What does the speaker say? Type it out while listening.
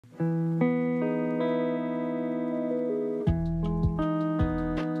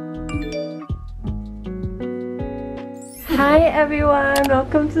Hi everyone,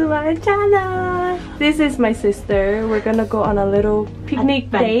 welcome to my channel. This is my sister. We're gonna go on a little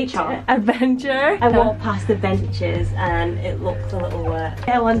picnic adventure. I walked past the benches and it looked a little wet.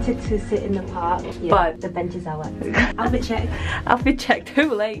 I wanted to sit in the park, but the benches are wet. Outfit check. Outfit check,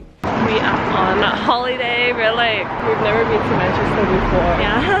 too late. We are on a holiday. We're like, we've never been to Manchester before.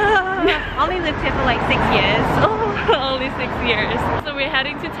 Yeah. Only lived here for like 6 years. Oh, only 6 years. So we're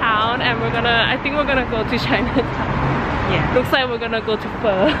heading to town and I think we're gonna go to Chinatown. Yeah. Looks like we're gonna go to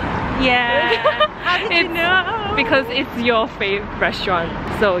Pho. Yeah. How did you know? Because it's your favorite restaurant.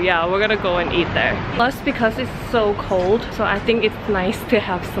 So yeah, we're gonna go and eat there. Plus because it's so cold, so I think it's nice to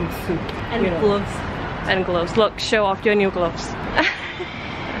have some soup. And gloves. And gloves. Look, show off your new gloves.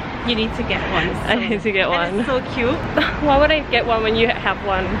 You need to get one. I need to get one. It's so cute. Why would I get one when you have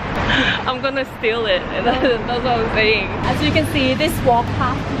one? I'm gonna steal it. That's what I'm saying. As you can see, this walk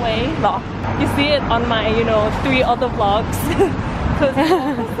pathway vlog. You see it on my, 3 other vlogs. Because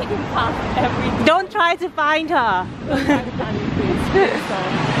don't try to find her. So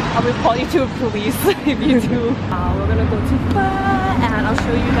I'll report you to police if you do. We're gonna go to Pho and I'll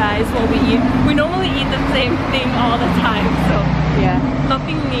show you guys what we eat. We normally eat the same thing all the time, so yeah,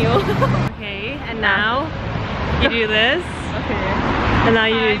 nothing new. Okay, and now you do this. Okay. And now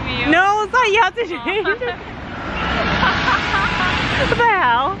you do. No, it's not. You have to change. What the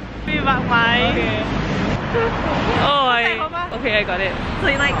hell? Be about mine. Okay. Oh, okay, I got it. So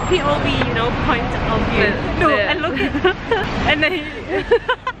you like POV, point of view. No, and look at and then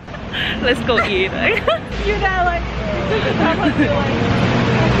let's go eat. You got like that must be like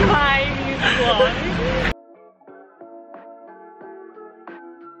tiny vlog.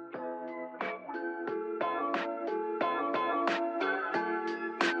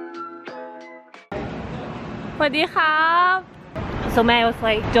 So May was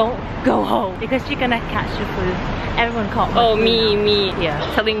like, don't go home because you're gonna catch the flu. Everyone caught the flu. Me. Yeah.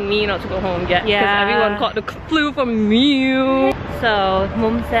 Telling me not to go home yet. Yeah. Because everyone caught the flu from you. So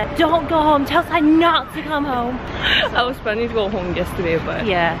Mum said, don't go home. Tell Sai not to come home. I was planning to go home yesterday, but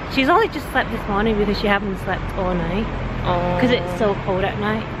yeah. She's only just slept this morning because she hasn't slept all night. Because it's so cold at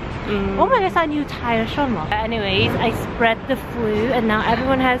night. Oh my gosh, I knew tired Sean. Anyways, I spread the flu and now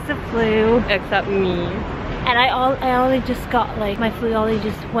everyone has the flu. Except me. And I only just got like my flu only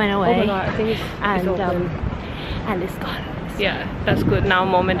just went away. Oh my god, I think and it's gone. Yeah, that's good. Now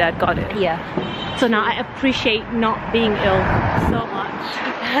Mom and Dad got it. Yeah. So now I appreciate not being ill so much.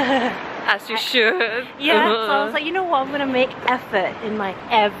 As you should. Yeah. So I was like, you know what? I'm gonna make effort in my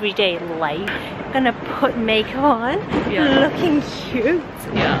everyday life. I'm gonna put makeup on, looking cute.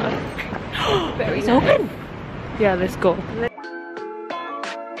 Yeah. Very It's open. Yeah, let's go.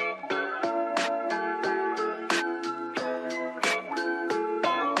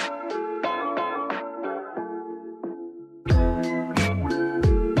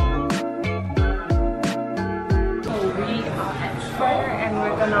 And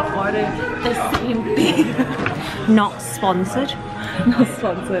we're gonna order the same thing. Not sponsored. Not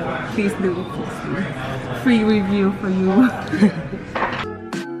sponsored. Please do. Free review for you.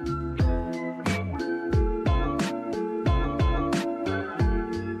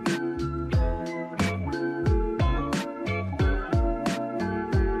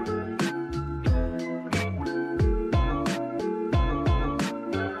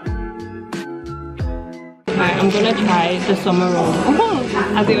 Alright, I'm gonna try the summer roll.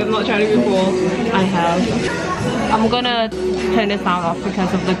 As if I've not tried it before, I have. I'm gonna turn the sound off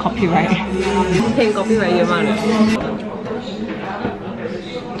because of the copyright. Hey, copyright you man.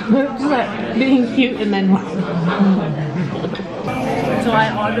 Just like being cute and then so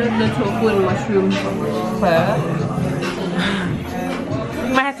I ordered the tofu and mushroom pho.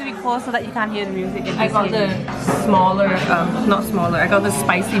 You might have to be close so that you can't hear the music. I got the smaller, not smaller, I got the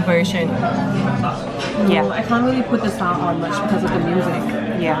spicy version. Yeah. I can't really put the sound on much because of the music.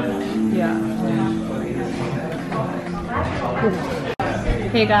 Yeah. Yeah.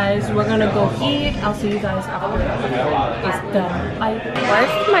 Hey guys, we're gonna go eat. I'll see you guys after it's done. Why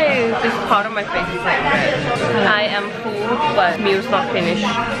is this part of my face is like red? I am full, but meal's not finished. Oh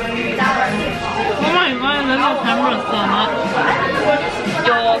my god, little camera's done it.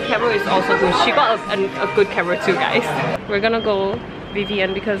 Your camera is also good. She got a good camera too, guys. We're gonna go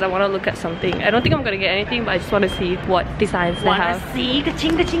Vivian because I want to look at something. I don't think I'm gonna get anything, but I just want to see what designs they have. See,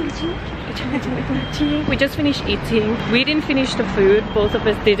 ka-ching, ka-ching, ka-ching. We just finished eating. We didn't finish the food. Both of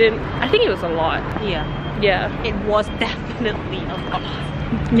us didn't. I think it was a lot. Yeah. Yeah. It was definitely a lot.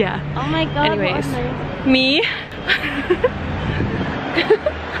 Yeah. Oh my god. Anyways, me.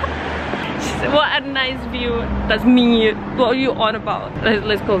 What a nice view. That's me. What are you on about?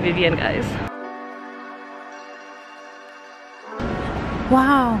 Let's go Vivian, guys.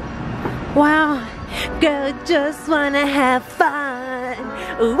 Wow. Wow. Girl just wanna have fun.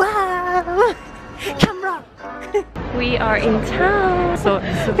 Wow. Come rock. We are in town.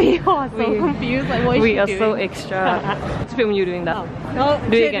 We are so confused. Like, what is we are doing? So extra. Let's film you doing that. Oh. No,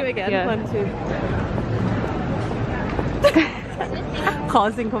 do it again. Yeah. 1, 2.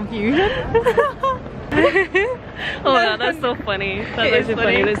 Causing confusion. Oh no, that's so funny. That's actually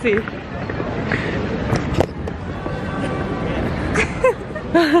funny. Let's see.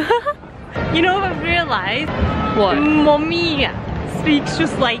 You know what I've realized? What? Mommy speaks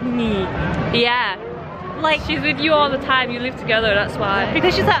just like me. Yeah. Like she's with you all the time, you live together, that's why.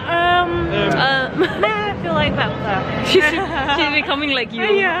 Because she's like, I feel like that. She's becoming like you,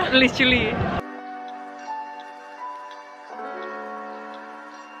 yeah. Literally.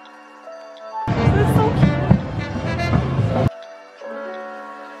 That's so cute.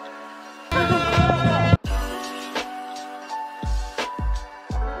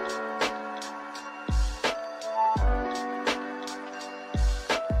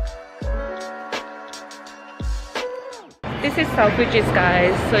 This is Selfridges,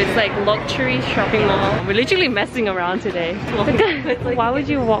 guys, so it's like luxury shopping mall. We're literally messing around today. Why would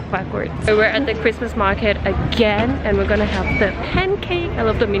you walk backwards? So we're at the Christmas market again and we're gonna have the pancake. I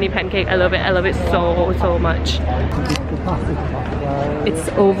love the mini pancake. I love it so much. It's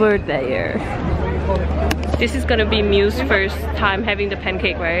over there. This is gonna be Mew's first time having the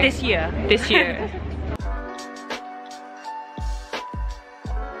pancake, right? This year.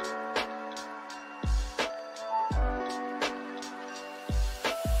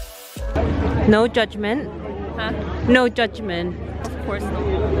 No judgment. Huh? No judgment. Of course not.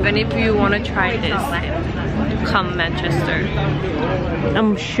 And if you want to try this, come Manchester.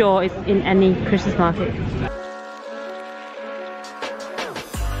 I'm sure it's in any Christmas market.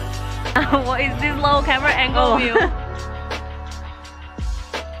 What is this low camera angle view?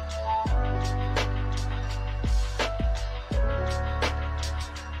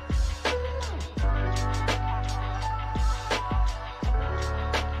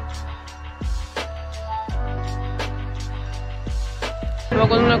 We're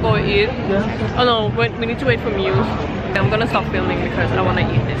gonna go eat. Oh no, wait, we need to wait for Mew. I'm gonna stop filming because I wanna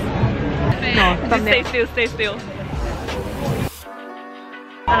eat this. No, just stay still.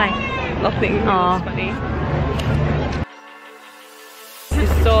 Nothing. It's funny.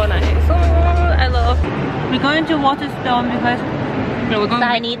 It's so nice. Oh, I love. We're going to Waterstone because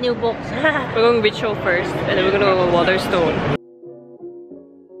I need new books. We're going Ritual first, and then we're gonna go to Waterstone.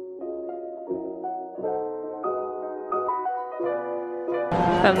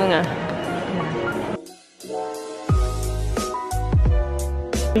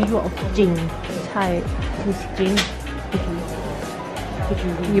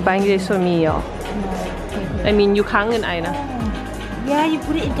 You buying this for me, or? I mean, you can't and I know. Yeah, you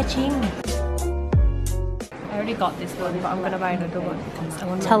put it in kaching. I already got this one, but I'm gonna buy another one because I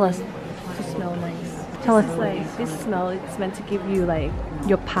want to smell nice. Tell us, like this smell. It's meant to give you like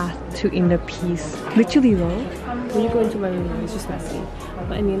your path to inner peace. Literally, though. When you go into my room, it's just messy.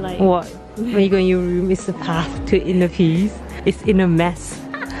 But I mean, like what? When you go in your room, it's the path to inner peace. It's in a mess.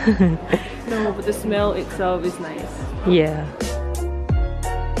 No, but the smell itself is nice. Yeah.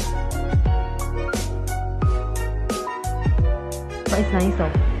 But it's nice though.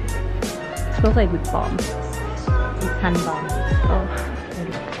 It smells like lip balm. It's hand balm. Oh,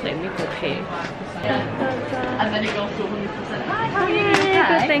 let me go pay. And then you go to 100%. Hi, how are you?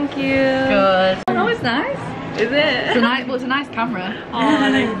 Good, thank you. Good. Oh, it's nice. Is it? It's a nice camera. Oh,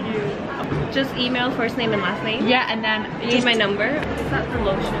 thank you. Just email first name and last name. Yeah, and then use my number. Is that the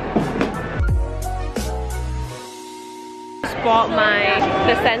lotion? Bought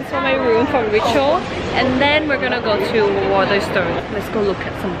the scents for my room from Ritual, and then we're gonna go to Waterstone. Let's go look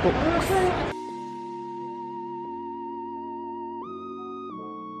at some books.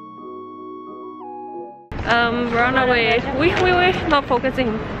 We're on our way. We're not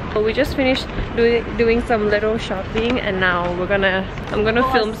focusing. We just finished doing some little shopping, and now I'm gonna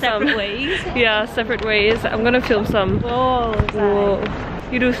film some separate ways. Yeah, separate ways. I'm gonna film some. Whoa,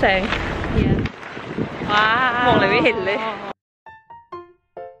 you do say? Yeah. Wow.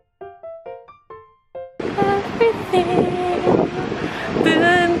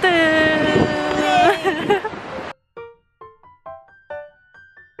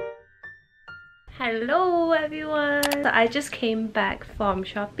 Hello everyone! So I just came back from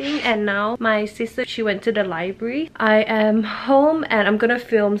shopping and now my sister, she went to the library. I am home and I'm gonna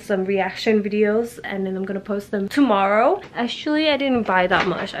film some reaction videos and then I'm gonna post them tomorrow. Actually, I didn't buy that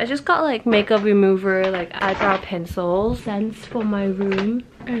much. I just got like makeup remover, like eyebrow pencils, scents for my room.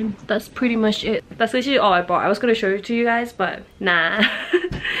 And that's pretty much it. That's literally all I bought. I was gonna show it to you guys, but nah.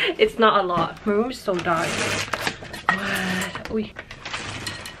 It's not a lot. My room is so dark. What?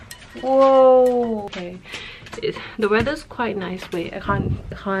 Whoa. Okay. The weather's quite nice. Wait, I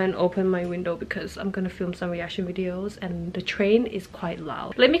can't open my window because I'm gonna film some reaction videos and the train is quite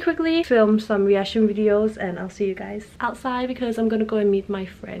loud. Let me quickly film some reaction videos and I'll see you guys outside because I'm gonna go and meet my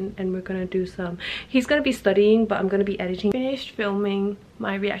friend and we're gonna do some. He's gonna be studying but I'm gonna be editing. Finished filming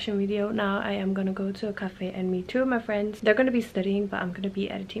my reaction video. Now I am gonna go to a cafe and meet two of my friends. They're gonna be studying but I'm gonna be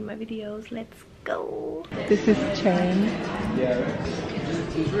editing my videos. Let's go. This is Chen.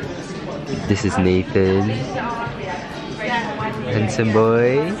 This is Nathan. Handsome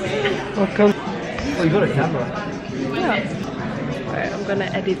boy. Welcome. Oh, you got a camera? Yeah. Alright, I'm gonna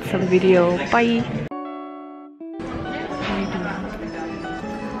edit some video. Bye.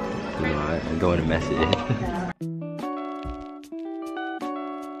 I don't want to mess it.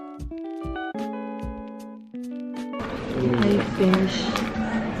 I finished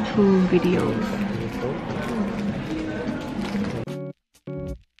 2 videos.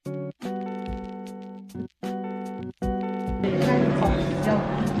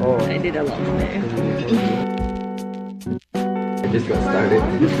 Oh, I did a lot there. I just got started.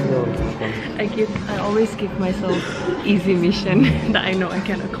 I always give myself easy mission that I know I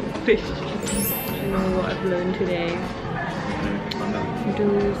can accomplish. You know what I've learned today? If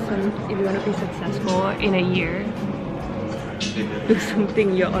you want to be successful in a year, do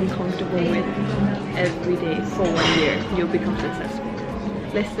something you're uncomfortable with every day for 1 year. You'll become successful.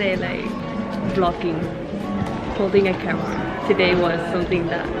 Let's say like vlogging, holding a camera. Today was something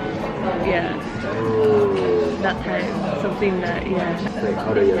that, yeah, that time, something that, yeah. Like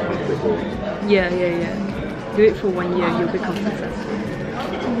out of your comfort zone. Yeah. Do it for 1 year, you'll become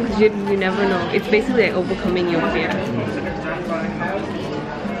successful. You never know. It's basically like overcoming your fear.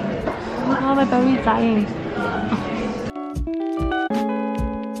 Oh, my belly is dying.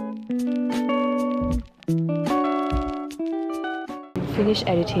 Finished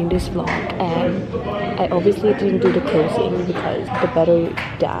editing this vlog and I obviously didn't do the closing because the battery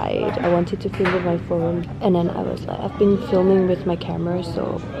died. I wanted to film with my phone and then I was like, I've been filming with my camera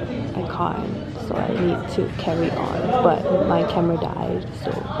so I can't, so I need to carry on, but my camera died,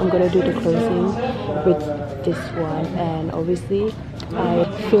 so I'm gonna do the closing with this one. And obviously I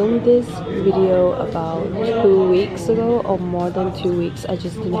filmed this video about 2 weeks ago or more than 2 weeks. I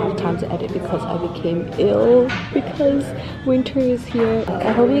just didn't have time to edit because I became ill because winter is here.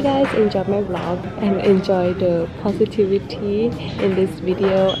 I hope you guys enjoyed my vlog and enjoy the positivity in this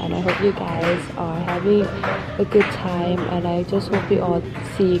video, and I hope you guys are having a good time, and I just hope you all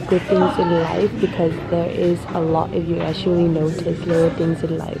see good things in life because there is a lot. If you actually notice little things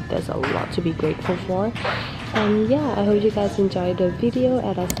in life, there's a lot to be grateful for. And yeah, I hope you guys enjoyed the video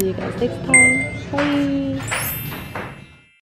and I'll see you guys next time. Bye!